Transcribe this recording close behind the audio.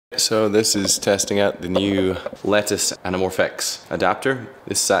So this is testing out the new Letus AnamorphX adapter.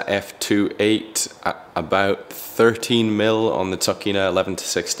 This is at f2.8 at about 13mm on the Tokina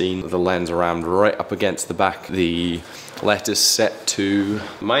 11-16. The lens rammed right up against the back. The Letus set to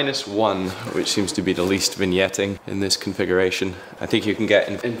 -1, which seems to be the least vignetting in this configuration. I think you can get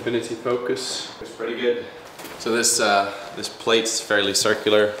infinity focus. It's pretty good. So this plate's fairly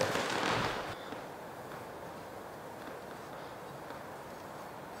circular.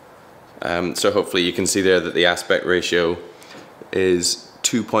 So hopefully you can see there that the aspect ratio is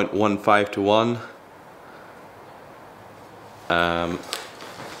 2.15 to 1,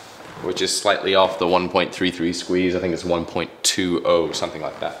 which is slightly off the 1.33 squeeze. I think it's 1.20, something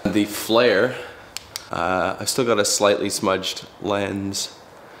like that. The flare, I've still got a slightly smudged lens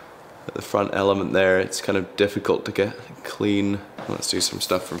at the front element there. It's kind of difficult to get clean. Let's do some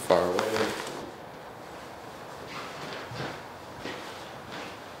stuff from far away.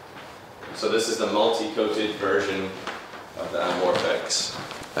 So this is the multi-coated version of the AnamorphX.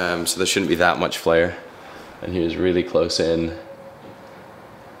 So there shouldn't be that much flare. And here's really close in.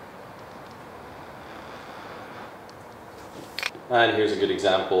 And here's a good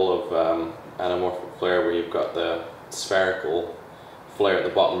example of anamorphic flare where you've got the spherical flare at the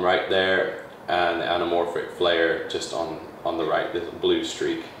bottom right there and the anamorphic flare just on the right, this blue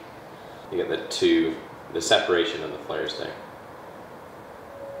streak. You get the separation of the flares there.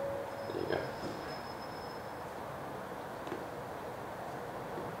 There you go.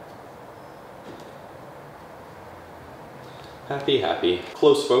 Happy.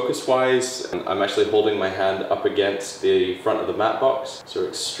 Close focus wise, I'm actually holding my hand up against the front of the matte box, so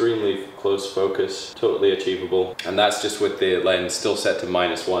extremely close focus, totally achievable. And that's just with the lens still set to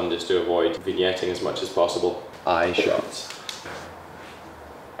 -1 just to avoid vignetting as much as possible. Eye shots.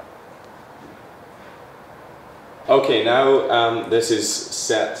 Okay, now this is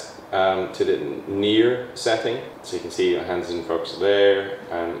set to the near setting, so you can see my hands in focus there,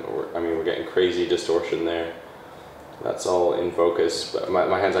 and we're getting crazy distortion there. That's all in focus, but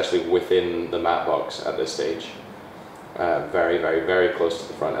my hand's actually within the matte box at this stage. Very close to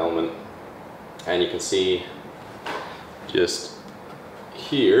the front element. And you can see just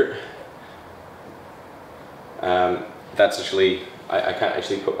here, that's actually, I can't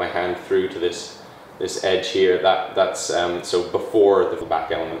actually put my hand through to this edge here. That's so before the back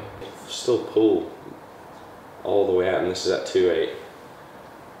element. Still pull all the way out, and this is at 2.8.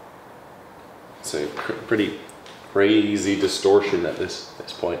 So pretty crazy distortion at this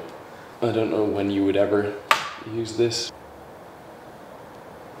point. I don't know when you would ever use this.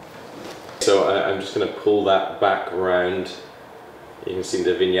 So I'm just going to pull that back around. You can see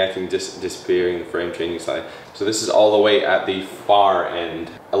the vignetting disappearing, the frame changing slightly. So this is all the way at the far end.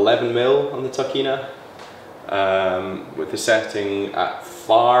 11mm on the Tokina, with the setting at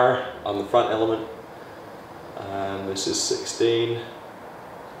far on the front element. And this is 16.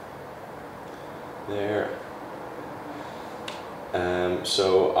 There.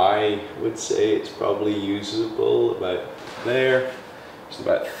 So I would say it's probably usable about there. It's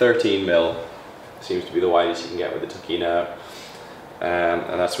about 13mm. Seems to be the widest you can get with the Tokina.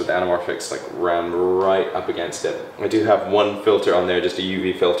 And that's with the AnamorphX like rammed right up against it. I do have one filter on there, just a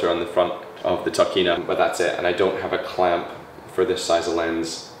UV filter on the front of the Tokina, but that's it. And I don't have a clamp for this size of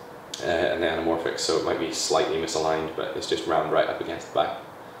lens and the AnamorphX, so it might be slightly misaligned, but it's just rammed right up against the back.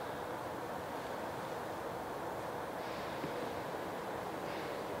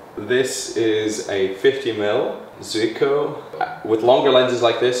 This is a 50mm Zuiko. With longer lenses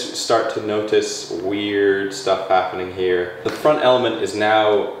like this, you start to notice weird stuff happening here. The front element is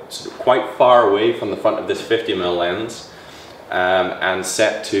now sort of quite far away from the front of this 50mm lens, and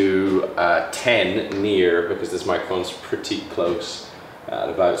set to 10 near, because this microphone's pretty close, at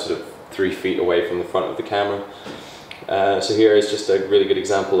about sort of 3 feet away from the front of the camera. So here is just a really good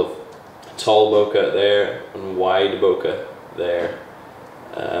example of tall bokeh there and wide bokeh there.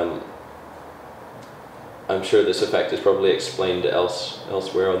 I'm sure this effect is probably explained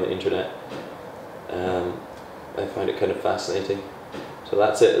elsewhere on the internet. I find it kind of fascinating. So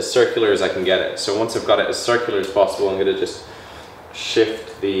that's it, as circular as I can get it. So once I've got it as circular as possible, I'm going to just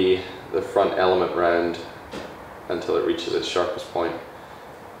shift the front element round until it reaches its sharpest point,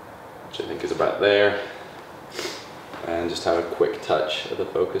 which I think is about there. And just have a quick touch of the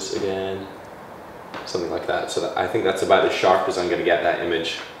focus again. Something like that. So I think that's about as sharp as I'm going to get that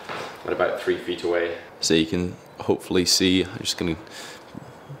image, at about 3 feet away. So you can hopefully see, I'm just going to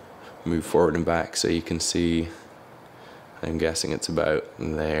move forward and back so you can see, I'm guessing it's about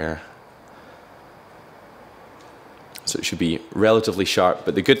there. So it should be relatively sharp,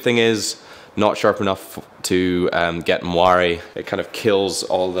 but the good thing is not sharp enough to get moire. It kind of kills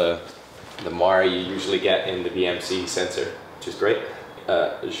all the moire you usually get in the BMC sensor, which is great.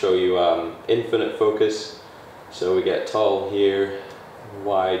 I'll show you infinite focus. So we get tall here,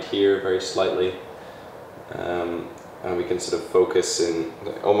 wide here very slightly, and we can sort of focus in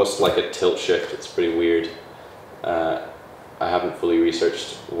almost like a tilt shift. It's pretty weird. I haven't fully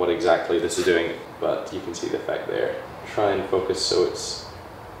researched what exactly this is doing, but you can see the effect there. Try and focus so it's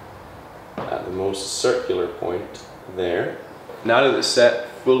at the most circular point there. Now that it's set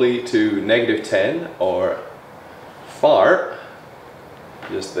fully to -10 or far,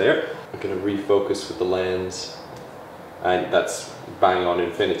 just there, I'm going to refocus with the lens, and that's bang on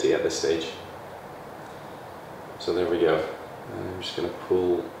infinity at this stage. So there we go. And I'm just going to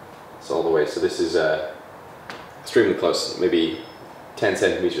pull this all the way. So this is extremely close, maybe 10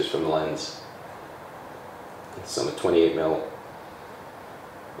 centimeters from the lens. It's on a 28mm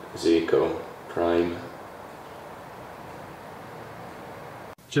Zuiko prime.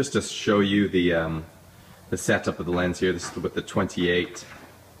 Just to show you the setup of the lens here, this is with the 28mm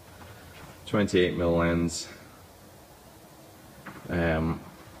lens, and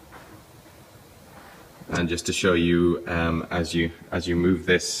just to show you as you move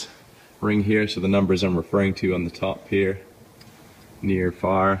this ring here, so the numbers I'm referring to on the top here, near,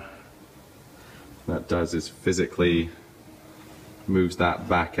 far, what that does is physically moves that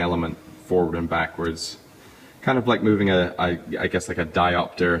back element forward and backwards, kind of like moving I guess like a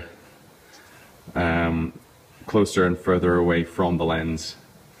diopter closer and further away from the lens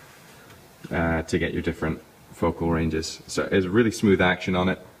to get your different focal ranges. So it's really smooth action on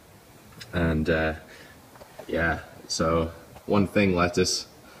it, and yeah, so one thing, Letus,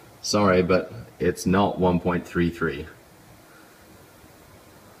 sorry, but it's not 1.33.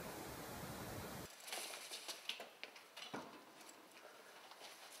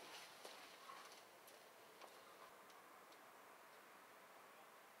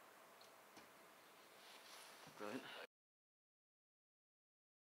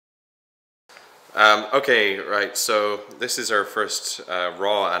 Okay, right, so this is our first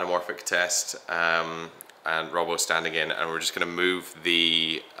raw anamorphic test, and Robbo's standing in, and we're just going to move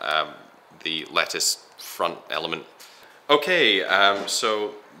the Letus front element. Okay,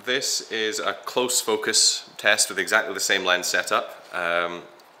 so this is a close focus test with exactly the same lens setup.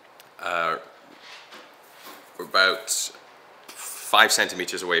 We're about 5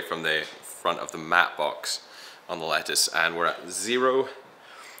 centimeters away from the front of the matte box on the Letus, and we're at 0.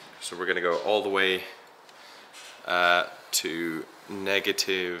 So we're going to go all the way to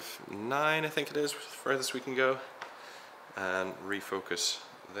 -9, I think it is, furthest we can go, and refocus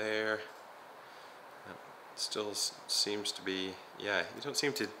there. It still seems to be, yeah, you don't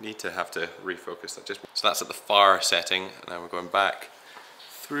seem to need to have to refocus that. So that's at the far setting, and now we're going back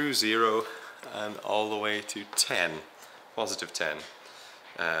through 0 and all the way to 10, +10,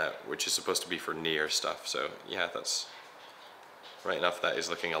 which is supposed to be for near stuff. So yeah, that's right enough. That is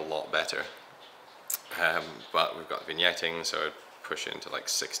looking a lot better, but we've got vignetting, so I'd push into like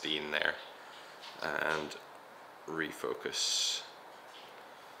 16 there and refocus.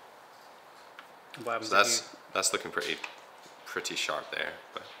 So that's looking pretty sharp there.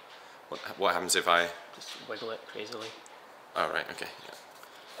 But what happens if I just wiggle it crazily? Oh right, okay. Yeah.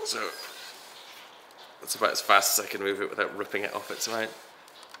 So that's about as fast as I can move it without ripping it off its mount.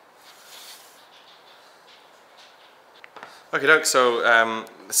 Okay, doke, so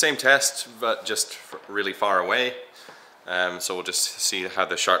the same test, but just really far away. So we'll just see how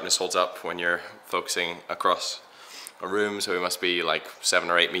the sharpness holds up when you're focusing across a room. So we must be like 7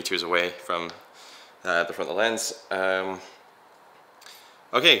 or 8 meters away from the front of the lens.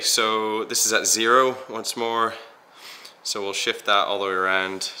 Okay, so this is at 0 once more. So we'll shift that all the way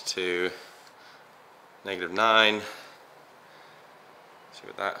around to -9. See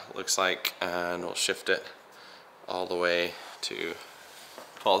what that looks like, and we'll shift it all the way to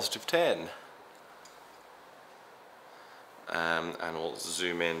 +10, and we'll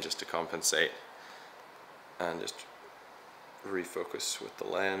zoom in just to compensate and just refocus with the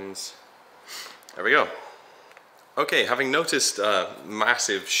lens. There we go. Okay, having noticed a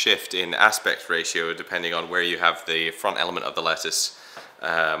massive shift in aspect ratio depending on where you have the front element of the Letus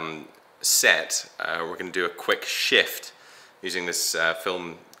set, we're going to do a quick shift using this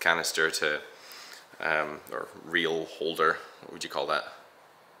film canister to or reel holder, what would you call that?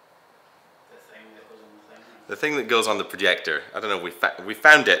 The thing that goes on the thing. The thing that goes on the projector. I don't know, we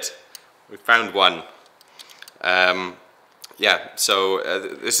found it. We found one. Yeah, so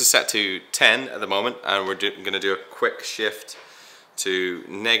this is set to 10 at the moment, and we're going to do a quick shift to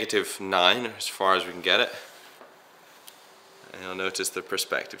 -9 as far as we can get it. And you'll notice the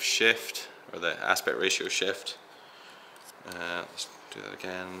perspective shift or the aspect ratio shift. Let's do that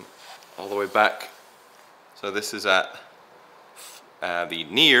again, all the way back. So this is at the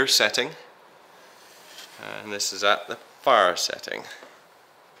near setting, and this is at the far setting.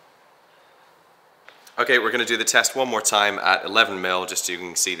 Okay, we're going to do the test one more time at 11mm, just so you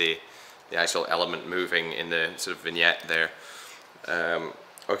can see the actual element moving in the sort of vignette there.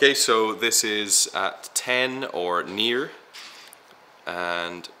 Okay, so this is at 10 or near,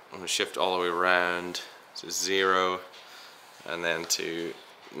 and I'm going to shift all the way around to 0 and then to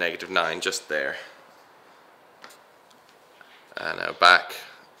 -9 just there. And now back,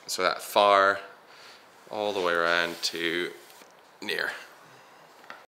 so that far all the way around to near.